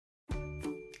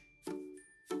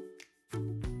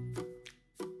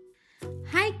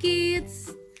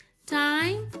kids,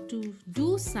 time to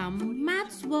do some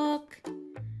maths work.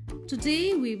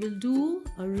 Today we will do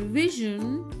a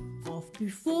revision of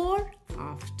before,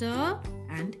 after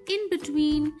and in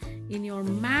between in your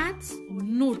maths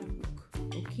notebook.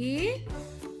 Okay?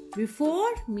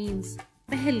 Before means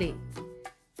pehle,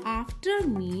 after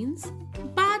means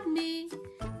baad mein,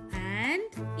 and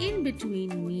in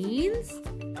between means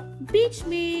beech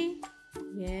mein.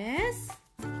 Yes?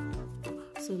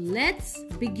 So let's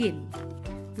begin.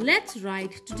 Let's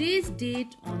write today's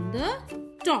date on the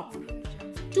top.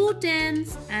 2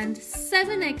 tens and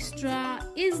 7 extra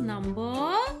is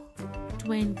number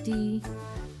 20.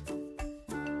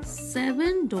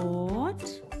 7 dot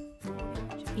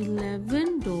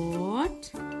 11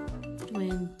 dot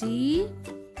 20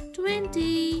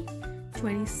 20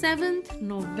 27th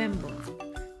November.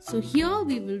 So here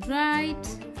we will write,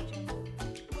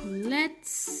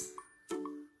 let's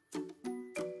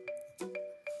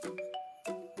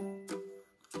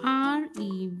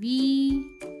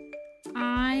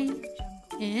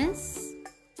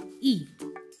REVISE.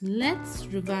 Let's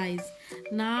revise.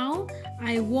 Now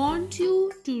I want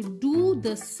you to do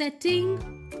the setting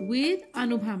with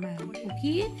Anubha ma'am.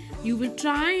 Okay? You will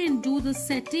try and do the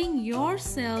setting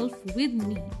yourself with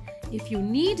me. If you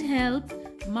need help,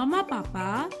 Mama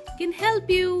Papa can help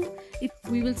you. If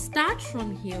we will start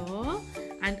from here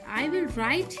and I will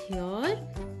write here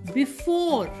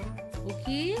before.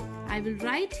 Okay? I will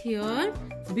write here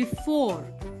before.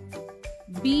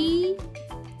 B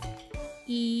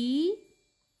E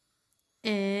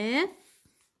F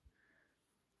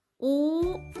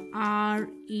O R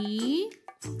E,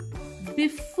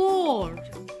 before.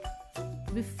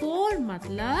 Before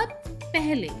matlab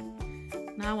pehle.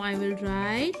 Now I will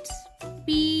write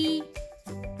P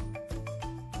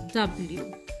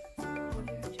W.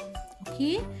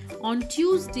 Okay? On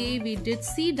Tuesday we did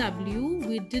CW.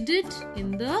 We did it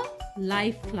in the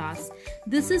live class.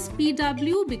 This is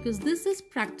PW because this is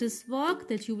practice work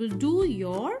that you will do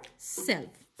yourself.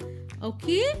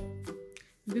 Okay?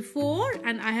 Before,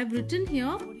 and I have written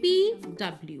here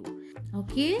PW.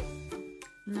 Okay?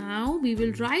 Now we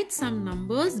will write some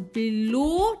numbers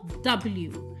below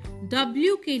W.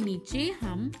 W के नीचे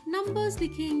हम numbers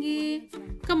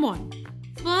लिखेंगे. Come on.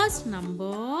 First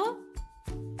number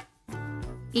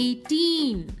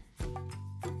 18.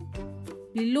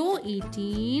 Below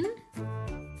 18,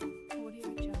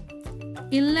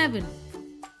 11.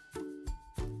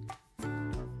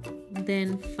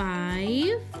 Then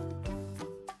 5.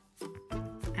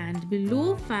 And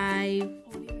below 5,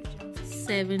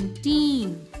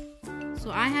 17.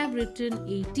 So I have written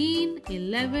 18,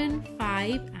 11,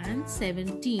 5 and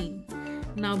 17.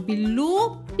 Now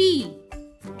below P,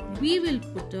 we will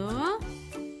put a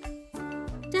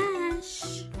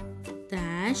dash.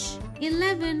 Dash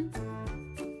 11.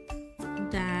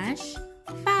 Dash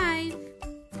 5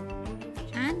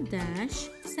 and dash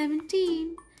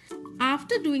 17.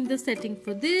 After doing the setting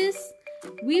for this,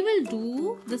 we will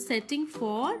do the setting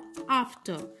for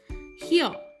after.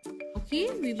 Here, okay,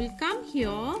 we will come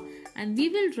here and we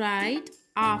will write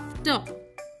after.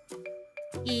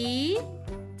 A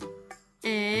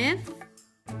F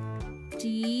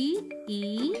T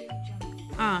E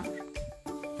R.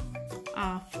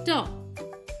 After.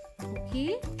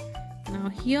 Okay. Now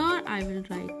here I will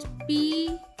write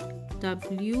P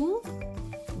W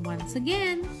once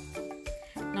again.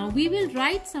 Now we will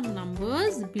write some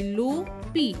numbers below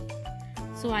P.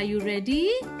 So are you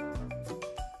ready?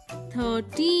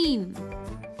 13,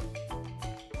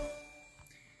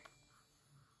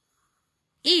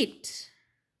 8,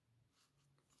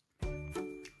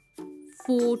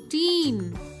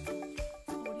 14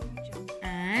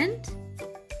 and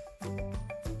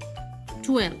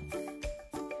 12.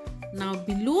 Now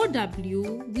below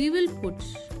W we will put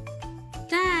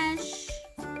dash,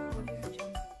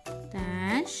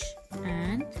 dash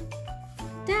and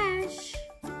dash.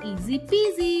 Easy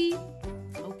peasy.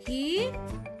 Okay.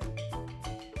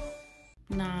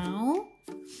 Now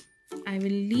I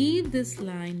will leave this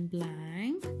line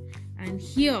blank and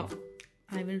here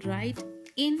I will write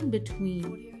in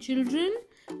between. Children,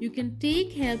 you can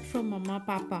take help from Mama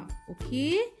Papa.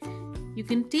 Okay. You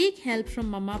can take help from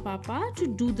Mama Papa to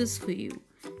do this for you.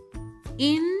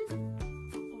 In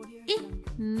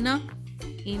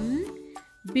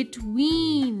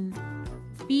between.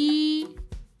 B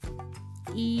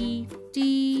E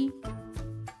T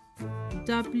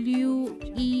W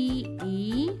E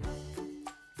E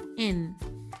N.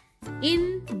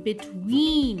 In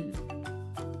between.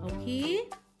 Okay.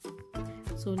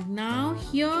 So now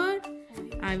here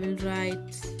I will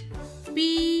write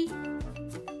P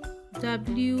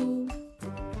W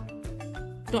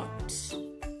dot.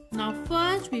 Now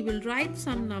first we will write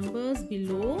some numbers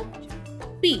below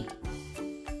P.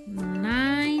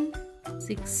 9,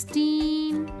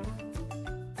 16,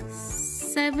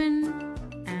 7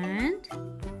 and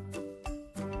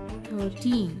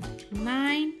 13.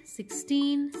 9,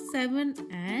 16, 7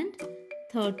 and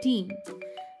 13.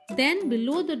 Then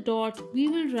below the dot we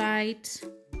will write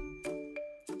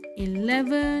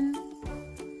 11,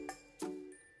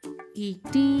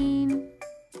 18,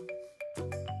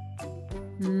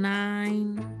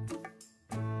 9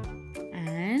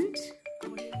 and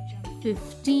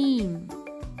 15.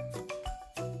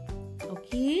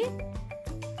 Okay,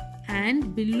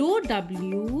 and below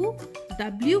W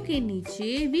के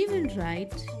नीचे we will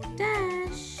write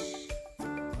dash.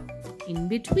 In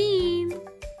between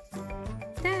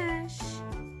dash,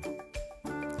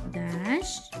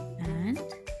 dash and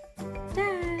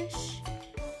dash.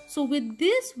 So with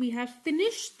this we have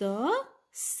finished the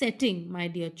setting, my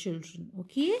dear children.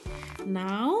 Okay,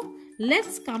 now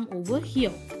let's come over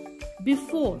here.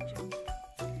 Before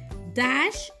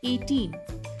dash 18,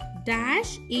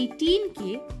 dash 18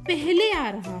 के पहले आ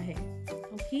रहा है.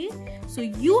 Okay, so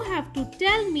you have to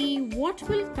tell me what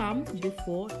will come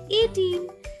before 18.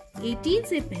 18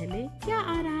 से पहले क्या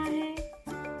आ रहा है?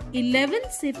 11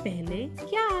 से पहले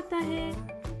क्या आता है?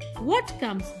 What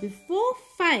comes before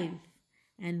 5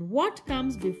 and what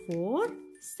comes before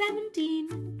 17?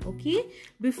 Okay,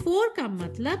 before का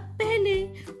मतलब पहले,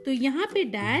 तो यहाँ पे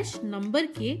dash नंबर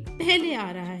के पहले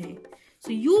आ रहा है.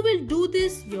 So you will do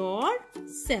this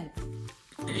yourself.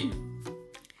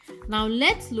 Now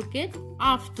let's look at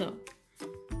after.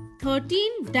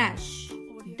 13 dash.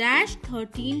 Dash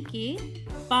 13 के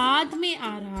बाद में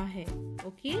आ रहा है.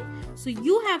 Okay, so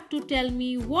you have to tell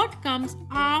me what comes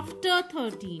after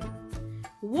 13.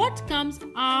 What comes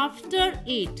after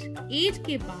 8? 8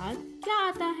 के बाद क्या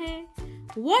आता है?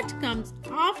 What comes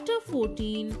after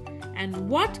 14 and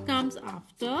what comes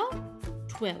after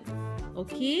 12?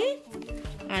 Okay,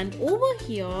 and over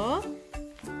here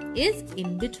is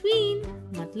in between,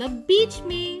 मतलब बीच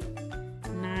में.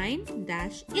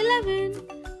 9-11.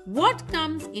 What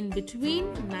comes in between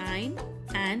 9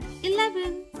 and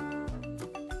 11?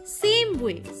 Same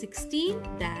way,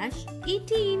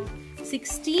 16-18.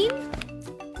 16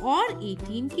 और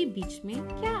 18 के बीच में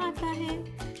क्या आता है?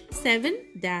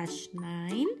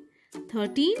 7-9,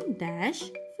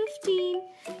 13-15.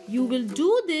 You will do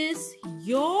this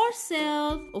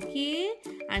yourself, okay?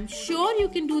 I'm sure you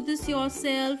can do this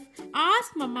yourself.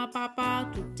 Ask Mama Papa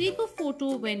to take a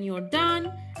photo when you're done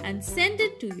and send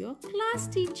it to your class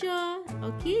teacher.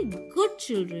 Okay, good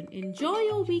children. Enjoy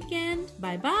your weekend.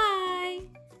 Bye-bye.